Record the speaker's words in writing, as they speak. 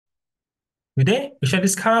Today, we shall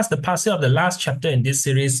discuss the past year of the last chapter in this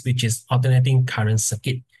series, which is alternating current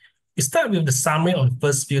circuit. We start with the summary of the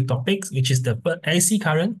first few topics, which is the AC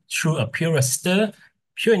current through a pure resistor,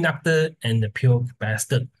 pure inductor, and the pure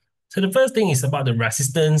capacitor. So the first thing is about the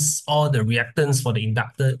resistance or the reactance for the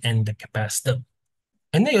inductor and the capacitor.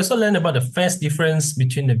 And then you also learn about the phase difference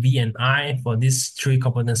between the V and I for these three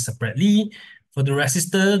components separately. For the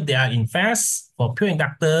resistor, they are in phase. For pure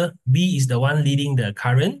inductor, V is the one leading the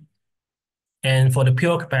current. And for the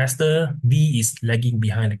pure capacitor, V is lagging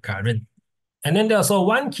behind the current. And then there's also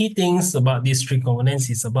one key things about these three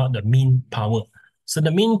components is about the mean power. So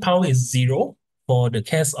the mean power is 0 for the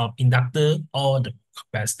case of inductor or the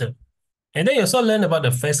capacitor. And then you also learn about the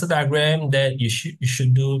phasor diagram that you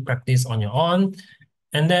should do practice on your own.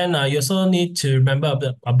 And then you also need to remember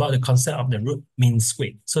about the concept of the root mean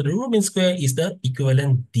square. So the root mean square is the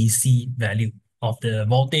equivalent DC value of the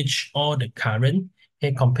voltage or the current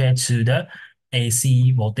compared to the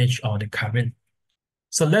AC voltage or the current.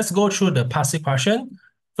 So let's go through the passive question.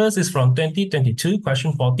 First is from 2022,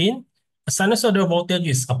 question 14. A sinusoidal voltage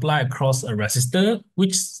is applied across a resistor.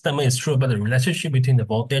 Which statement is true about the relationship between the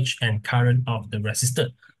voltage and current of the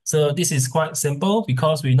resistor? So this is quite simple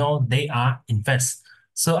because we know they are in phase.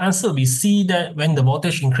 So answer we see that when the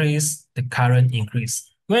voltage increase, the current increase.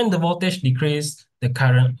 When the voltage decrease, the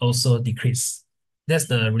current also decrease. That's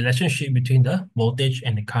the relationship between the voltage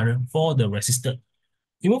and the current for the resistor.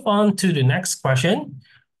 We move on to the next question.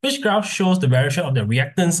 Which graph shows the variation of the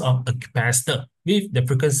reactance of a capacitor with the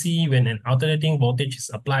frequency when an alternating voltage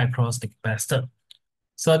is applied across the capacitor?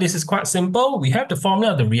 So this is quite simple. We have the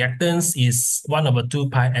formula of the reactance is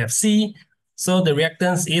 1/2 pi Fc. So the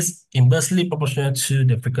reactance is inversely proportional to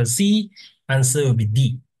the frequency. Answer will be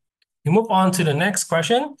D. We move on to the next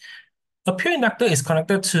question. A pure inductor is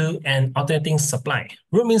connected to an alternating supply.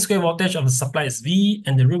 Root mean square voltage of the supply is V,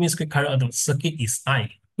 and the root mean square current of the circuit is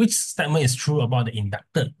I. Which statement is true about the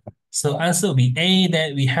inductor? So answer will be A,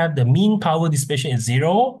 that we have the mean power dissipation is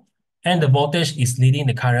 0, and the voltage is leading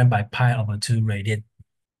the current by pi/2 radian.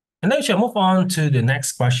 And then we shall move on to the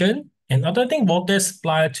next question. An alternating voltage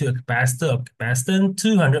supplied to a capacitor of capacitance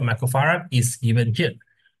 200 microfarad is given here.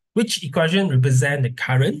 Which equation represents the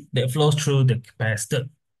current that flows through the capacitor?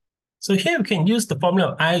 So here we can use the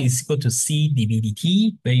formula of I is equal to C dV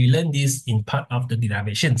dt, where you learn this in part of the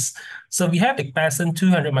derivations. So we have the capacitance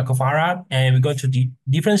 200 microfarad, and we're going to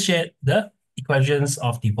differentiate the equations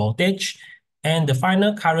of the voltage. And the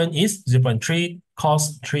final current is 0.3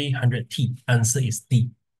 cos 300t. Answer is D.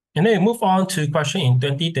 And then we move on to question in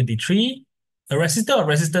 2023. A resistor of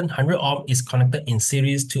resistance 100 ohm is connected in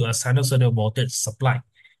series to a sinusoidal voltage supply.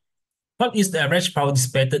 What is the average power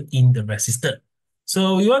dissipated in the resistor?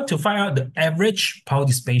 So we want to find out the average power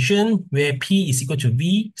dissipation where P is equal to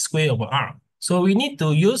V squared over R. So we need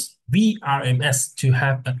to use VRMS to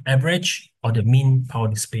have an average or the mean power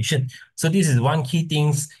dissipation. So this is one key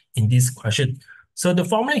things in this question. So the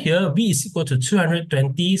formula here, V is equal to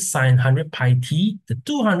 220 sine 100 pi t. The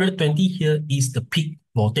 220 here is the peak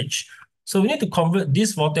voltage. So we need to convert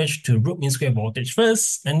this voltage to root mean square voltage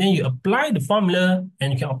first, and then you apply the formula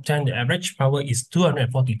and you can obtain the average power is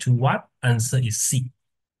 242 watt. Answer is C.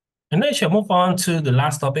 And then we shall move on to the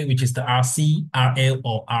last topic, which is the RC, RL,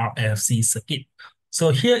 or RLC circuit.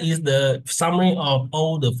 So here is the summary of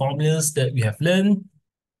all the formulas that we have learned.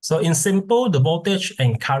 So in simple, the voltage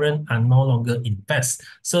and current are no longer in phase.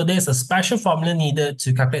 So there's a special formula needed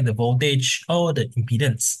to calculate the voltage or the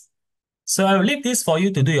impedance. So I will leave this for you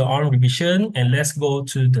to do your own revision, and let's go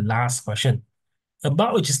to the last question. A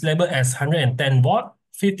bulb which is labeled as 110 watt,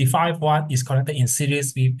 55 watt is connected in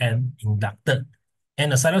series with an inductor,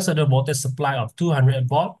 and a sinusoidal voltage supply of 200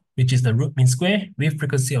 watt, which is the root mean square with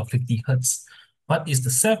frequency of 50 hertz. What is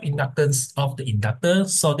the self-inductance of the inductor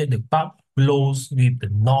so that the bulb glows with the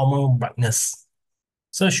normal brightness?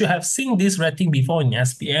 So you should have seen this rating before in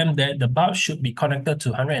SPM that the bulb should be connected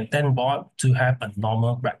to 110 watt to have a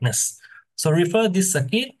normal brightness. So refer this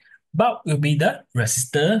circuit, bulb will be the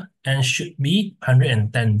resistor and should be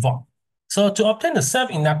 110 watt. So to obtain the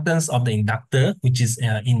self-inductance of the inductor, which is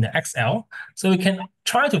in the XL, so we can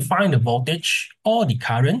try to find the voltage or the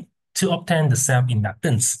current to obtain the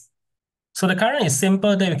self-inductance. So the current is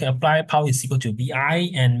simple that we can apply power is equal to VI,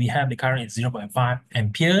 and we have the current is 0.5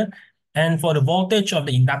 ampere. And for the voltage of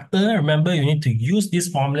the inductor, remember you need to use this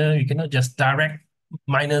formula. You cannot just direct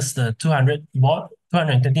minus the 200 watt,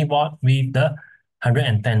 220 watt with the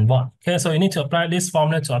 110 watt. Okay, so you need to apply this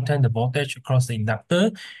formula to obtain the voltage across the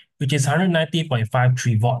inductor, which is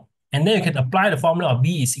 190.53 watt. And then you can apply the formula of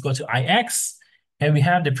V is equal to Ix, and we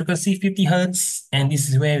have the frequency 50 hertz, and this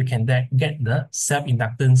is where we can get the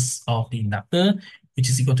self-inductance of the inductor, which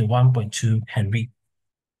is equal to 1.2 Henry.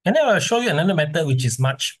 And then I'll show you another method which is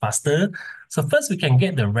much faster. So first we can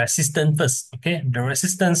get the resistance first, okay? The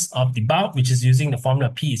resistance of the bulb, which is using the formula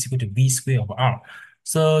P is equal to V squared over R.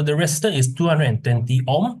 So the resistance is 220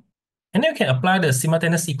 ohm. And then we can apply the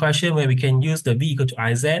simultaneous equation where we can use the V equal to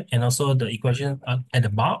IZ and also the equation at the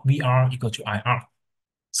bulb, VR equal to IR.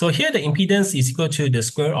 So here the impedance is equal to the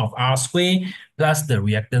square of R squared plus the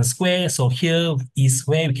reactance square. So here is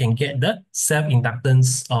where we can get the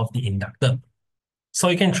self-inductance of the inductor. So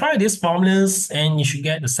you can try these formulas and you should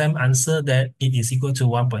get the same answer that it is equal to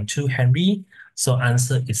 1.2 Henry. So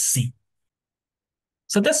answer is C.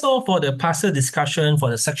 So that's all for the past year discussion for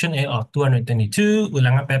the section A of 222,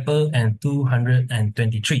 ulangan paper, and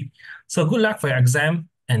 223. So good luck for your exam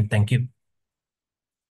and thank you.